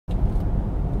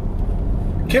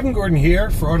Kevin Gordon here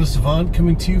for Autosavant,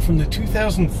 coming to you from the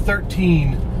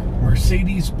 2013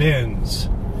 Mercedes-Benz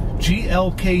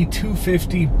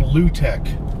GLK250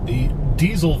 BlueTec, the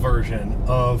diesel version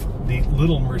of the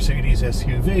little Mercedes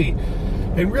SUV,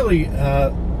 and really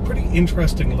pretty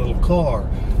interesting little car.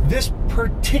 This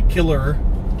particular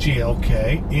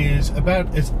GLK is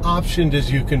about as optioned as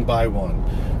you can buy one.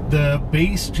 The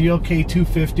base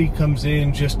GLK250 comes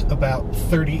in just about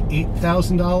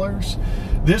 $38,000.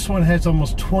 This one has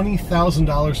almost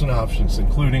 $20,000 in options,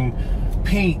 including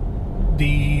paint,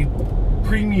 the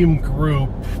premium group,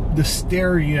 the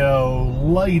stereo,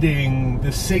 lighting,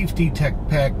 the safety tech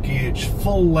package,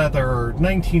 full leather,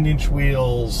 19-inch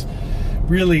wheels.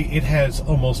 Really, it has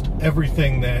almost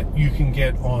everything that you can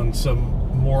get on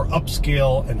some more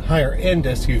upscale and higher-end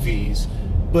SUVs,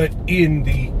 but in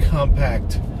the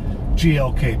compact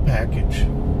GLK package.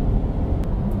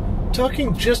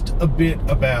 Talking just a bit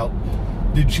about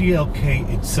the GLK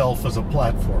itself as a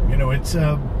platform. You know, it's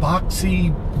a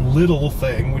boxy little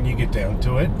thing when you get down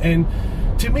to it, and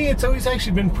to me it's always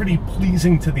actually been pretty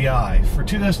pleasing to the eye. For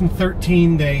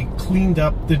 2013 they cleaned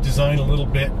up the design a little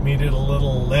bit, made it a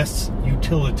little less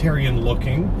utilitarian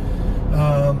looking,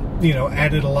 you know,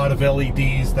 added a lot of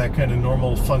LEDs, that kind of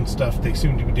normal fun stuff they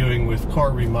seem to be doing with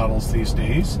car remodels these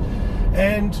days.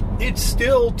 And it's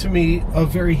still, to me, a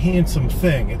very handsome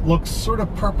thing. It looks sort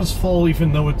of purposeful,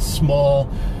 even though it's small.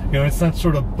 You know, it's not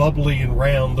sort of bubbly and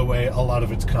round the way a lot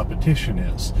of its competition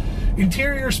is.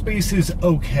 Interior space is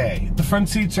okay. The front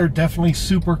seats are definitely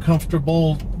super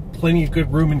comfortable. Plenty of good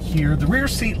room in here. The rear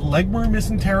seat legroom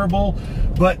isn't terrible,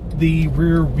 but the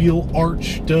rear wheel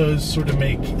arch does sort of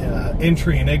make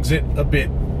entry and exit a bit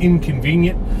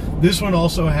inconvenient. This one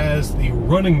also has the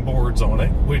running boards on it,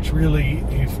 which really,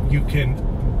 if you can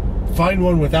find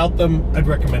one without them, I'd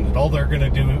recommend it. All they're going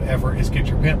to do ever is get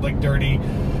your pant leg dirty.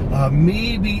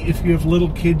 Maybe if you have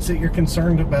little kids that you're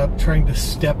concerned about trying to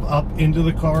step up into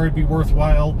the car, it'd be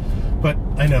worthwhile. But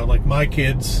I know, like my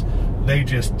kids, they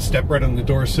just step right on the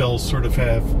door sills, sort of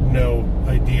have no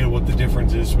idea what the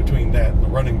difference is between that and the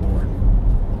running board.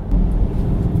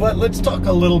 But let's talk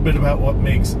a little bit about what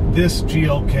makes this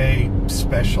GLK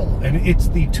special. And it's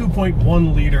the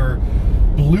 2.1 liter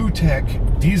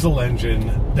BlueTec diesel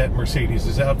engine that Mercedes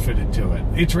is outfitted to it.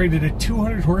 It's rated at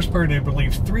 200 horsepower and I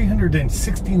believe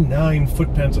 369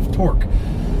 foot-pounds of torque.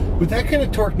 With that kind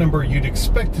of torque number, you'd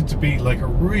expect it to be like a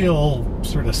real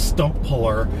sort of stump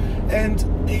puller, and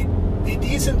it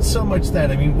isn't so much that.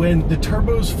 I mean, when the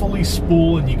turbos fully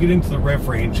spool and you get into the rev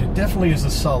range, it definitely is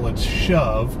a solid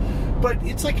shove, but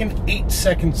it's like an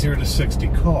 8-second 0 to 60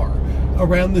 car.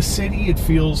 Around the city, it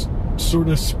feels sort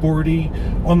of sporty.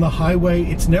 On the highway,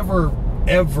 it's never,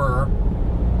 ever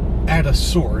at a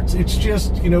sorts. It's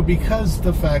just, you know, because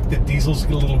the fact that diesels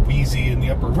get a little wheezy in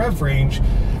the upper rev range,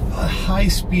 a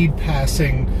high-speed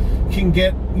passing can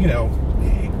get, you know,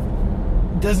 it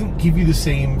doesn't give you the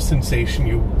same sensation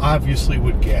you obviously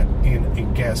would get in a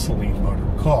gasoline motor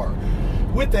car.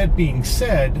 With that being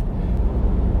said,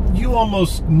 you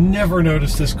almost never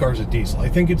notice this car's a diesel. I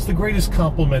think it's the greatest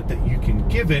compliment that you can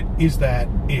give it is that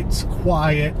it's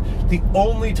quiet. The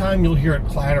only time you'll hear it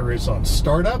clatter is on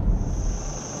startup.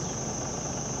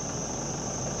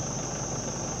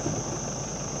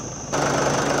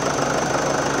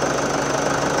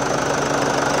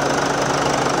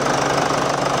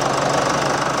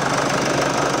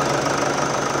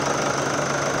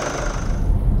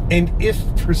 And if,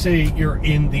 for say, you're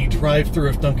in the drive-thru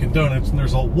of Dunkin' Donuts and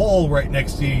there's a wall right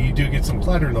next to you, you do get some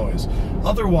clatter noise.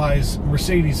 Otherwise,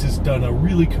 Mercedes has done a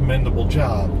really commendable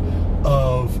job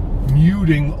of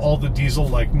muting all the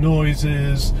diesel-like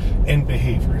noises and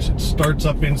behaviors. It starts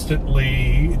up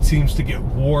instantly, it seems to get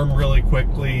warm really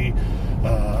quickly,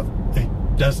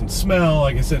 it doesn't smell.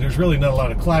 Like I said, there's really not a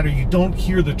lot of clatter. You don't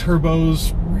hear the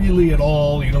turbos really at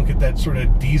all. You don't get that sort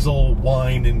of diesel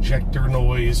whine injector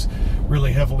noise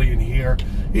really heavily in here.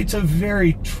 It's a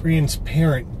very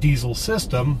transparent diesel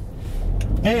system,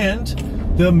 and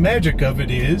the magic of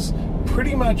it is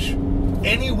pretty much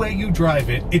any way you drive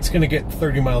it, it's going to get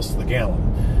 30 miles to the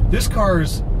gallon. This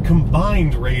car's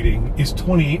combined rating is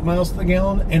 28 miles to the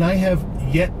gallon, and I have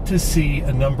yet to see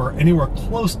a number anywhere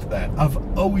close to that. I've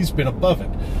always been above it.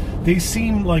 They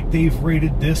seem like they've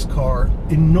rated this car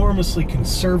enormously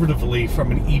conservatively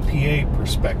from an EPA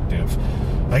perspective.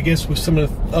 I guess with some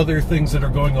of the other things that are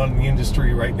going on in the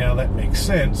industry right now, that makes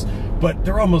sense, but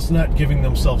they're almost not giving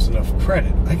themselves enough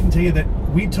credit. I can tell you that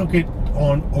we took it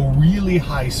on a really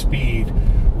high speed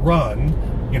run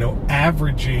you know,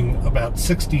 averaging about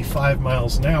 65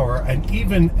 miles an hour. And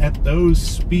even at those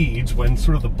speeds, when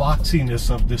sort of the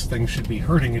boxiness of this thing should be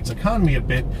hurting its economy a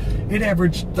bit, it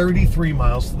averaged 33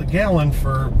 miles to the gallon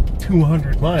for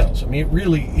 200 miles. I mean, it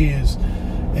really is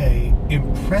a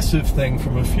impressive thing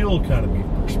from a fuel economy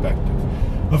perspective.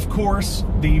 Of course,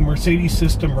 the Mercedes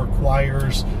system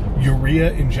requires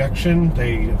urea injection.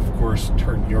 They, of course,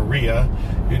 turn urea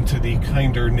into the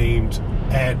kinder named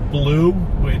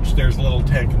AdBlue, which there's a little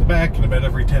tank in the back, and about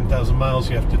every 10,000 miles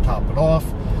you have to top it off.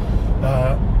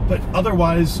 But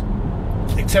otherwise,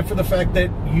 except for the fact that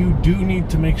you do need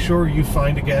to make sure you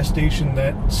find a gas station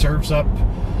that serves up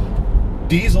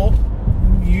diesel,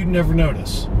 you'd never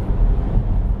notice.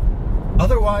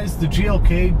 Otherwise, the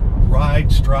GLK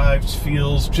rides, drives,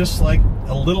 feels just like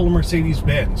a little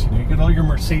Mercedes-Benz. You know, you get all your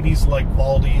Mercedes-like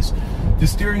qualities. The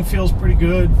steering feels pretty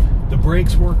good. The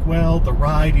brakes work well. The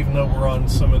ride, even though we're on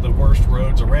some of the worst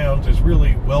roads around, is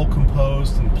really well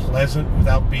composed and pleasant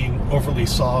without being overly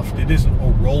soft. It isn't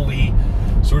a rolly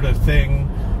sort of thing,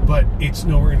 but it's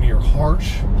nowhere near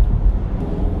harsh.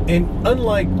 And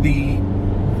unlike the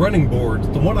running board,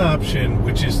 the one option,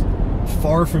 which is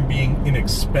far from being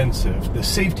inexpensive, the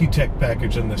safety tech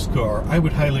package on this car, I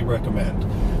would highly recommend.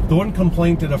 The one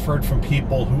complaint that I've heard from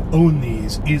people who own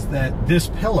these is that this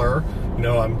pillar, you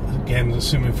know, I'm again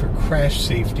assuming for crash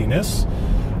safetiness,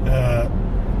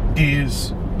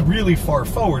 is really far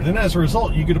forward, and as a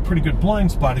result you get a pretty good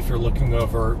blind spot if you're looking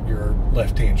over your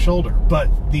left-hand shoulder.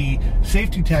 But the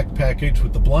safety tech package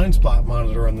with the blind spot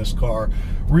monitor on this car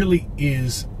really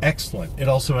is excellent. It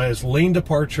also has lane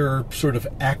departure sort of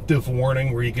active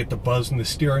warning where you get the buzz in the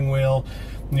steering wheel,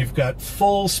 and you've got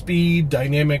full speed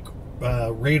dynamic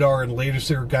radar and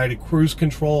laser guided cruise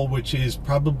control, which is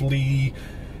probably,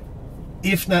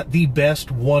 if not the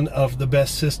best, one of the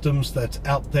best systems that's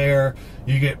out there.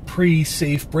 You get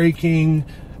pre-safe braking.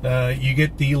 You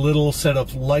get the little set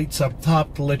of lights up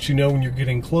top to let you know when you're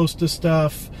getting close to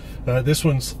stuff. This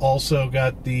one's also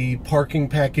got the parking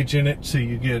package in it, so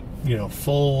you get, you know,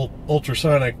 full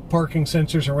ultrasonic parking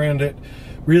sensors around it.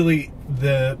 Really,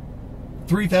 the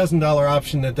 $3,000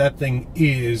 option that thing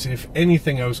is, if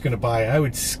anything I was going to buy, I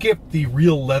would skip the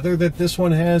real leather that this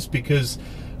one has, because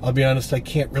I'll be honest, I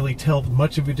can't really tell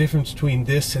much of a difference between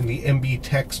this and the MB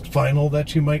Text vinyl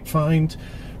that you might find.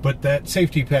 But that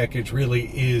safety package really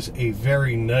is a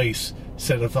very nice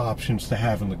set of options to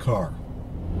have in the car.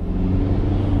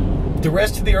 The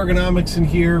rest of the ergonomics in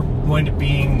here wind up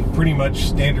being pretty much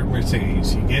standard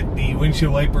Mercedes. You get the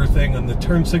windshield wiper thing on the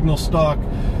turn signal stalk.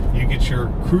 You get your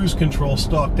cruise control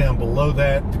stalk down below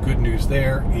that. The good news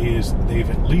there is they've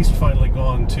at least finally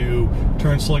gone to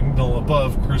turn signal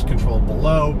above, cruise control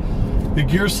below. The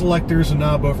gear selector is a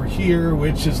knob over here,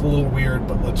 which is a little weird,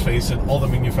 but let's face it, all the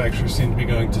manufacturers seem to be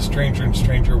going to stranger and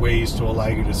stranger ways to allow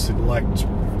you to select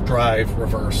drive,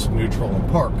 reverse, neutral, and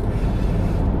park.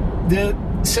 The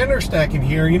center stack in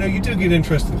here, you know, you do get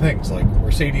interesting things like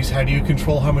Mercedes, how do you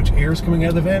control how much air is coming out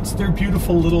of the vents? They're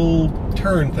beautiful little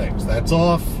turn things. That's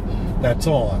off, that's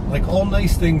on. Like, all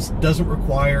nice things, doesn't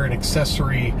require an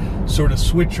accessory sort of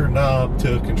switch or knob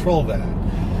to control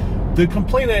that. The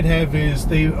complaint I'd have is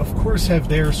they, of course, have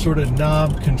their sort of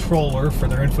knob controller for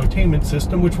their infotainment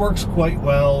system, which works quite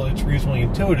well. It's reasonably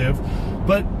intuitive,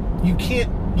 but you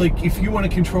can't, like, if you want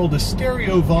to control the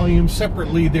stereo volume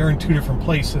separately, they're in two different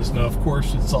places. Now, of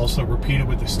course, it's also repeated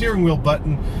with the steering wheel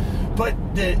button, but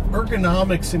the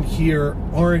ergonomics in here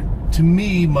aren't, to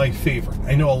me, my favorite.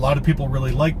 I know a lot of people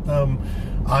really like them.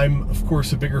 I'm, of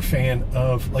course, a bigger fan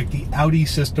of, like, the Audi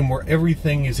system where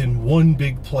everything is in one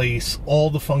big place. All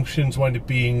the functions wind up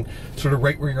being sort of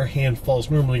right where your hand falls.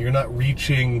 Normally, you're not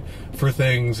reaching for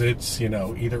things. It's, you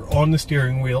know, either on the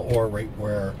steering wheel or right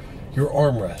where your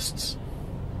arm rests.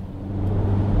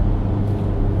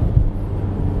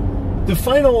 The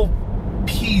final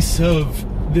piece of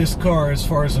this car, as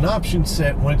far as an option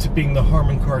set, winds up being the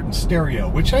Harman Kardon stereo,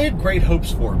 which I had great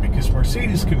hopes for because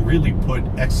Mercedes can really put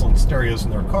excellent stereos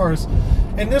in their cars,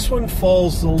 and this one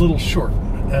falls a little short.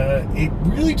 It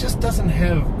really just doesn't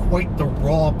have quite the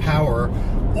raw power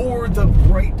or the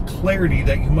bright clarity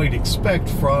that you might expect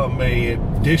from an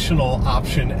additional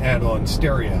option add-on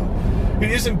stereo. It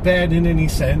isn't bad in any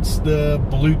sense. The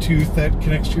Bluetooth that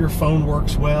connects to your phone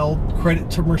works well.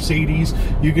 Credit to Mercedes.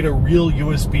 You get a real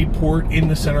USB port in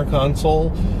the center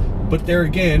console. But there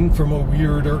again, from a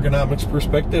weird ergonomics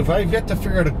perspective, I've yet to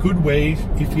figure out a good way,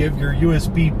 if you have your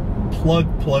USB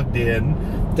plug plugged in,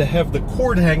 to have the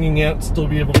cord hanging out and still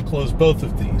be able to close both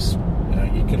of these.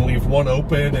 You can leave one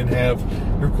open and have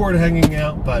your cord hanging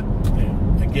out, but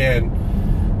again,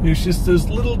 There's just those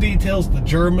little details, the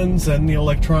Germans and the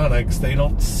electronics, they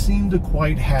don't seem to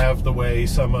quite have the way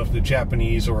some of the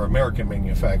Japanese or American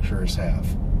manufacturers have.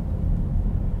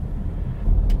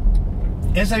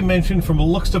 As I mentioned, from a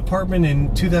looks department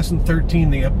in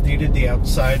 2013, they updated the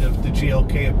outside of the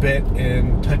GLK a bit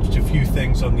and touched a few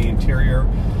things on the interior.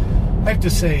 I have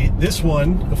to say, this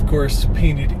one, of course,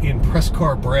 painted in press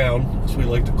car brown, as we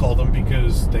like to call them,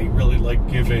 because they really like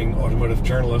giving automotive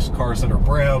journalists cars that are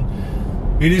brown.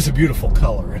 It is a beautiful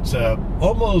color. It's a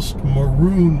almost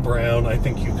maroon brown, I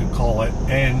think you could call it.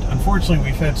 And unfortunately,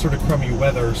 we've had sort of crummy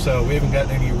weather, so we haven't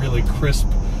gotten any really crisp,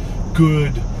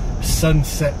 good,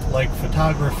 sunset-like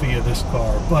photography of this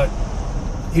car. But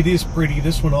it is pretty.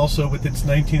 This one also, with its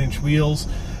 19-inch wheels.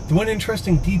 The one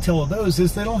interesting detail of those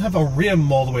is they don't have a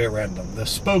rim all the way around them. The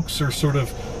spokes are sort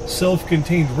of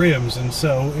self-contained rims, and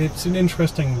so it's an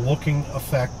interesting looking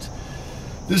effect.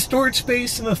 The storage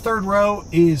space in the third row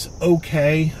is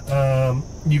okay.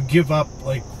 You give up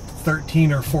like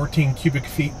 13 or 14 cubic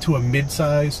feet to a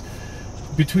midsize.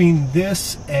 Between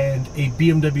this and a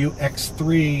BMW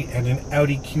X3 and an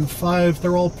Audi Q5,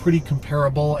 they're all pretty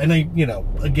comparable. And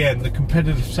again, the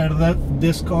competitive side of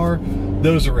this car,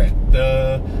 those are it.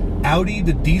 The Audi,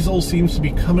 the diesel, seems to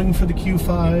be coming for the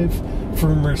Q5.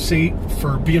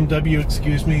 For BMW,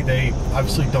 excuse me, they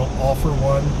obviously don't offer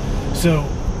one. So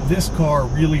this car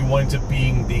really winds up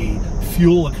being the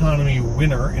fuel economy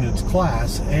winner in its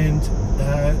class, and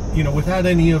without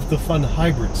any of the fun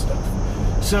hybrid stuff.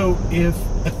 So if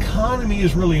economy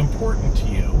is really important to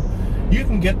you, you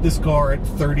can get this car at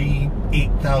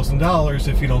 $38,000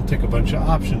 if you don't tick a bunch of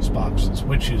options boxes,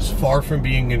 which is far from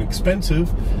being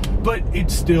inexpensive, but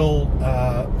it's still,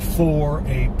 for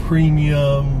a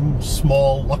premium,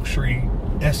 small, luxury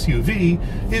SUV,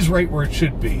 is right where it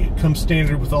should be. It comes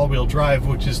standard with all-wheel drive,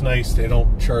 which is nice. They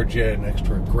don't charge you an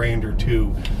extra grand or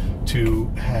two to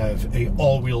have a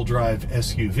all-wheel drive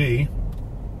SUV.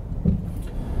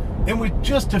 And with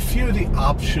just a few of the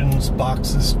options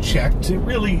boxes checked, it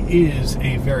really is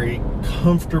a very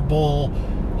comfortable,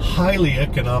 highly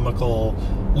economical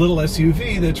little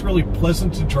SUV that's really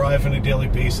pleasant to drive on a daily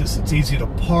basis. It's easy to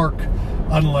park,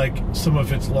 unlike some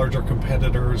of its larger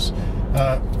competitors.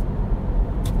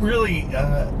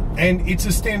 And it's a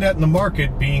standout in the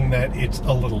market, being that it's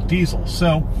a little diesel.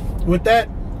 So with that,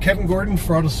 Kevin Gordon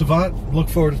for Autosavant. Look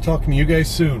forward to talking to you guys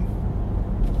soon.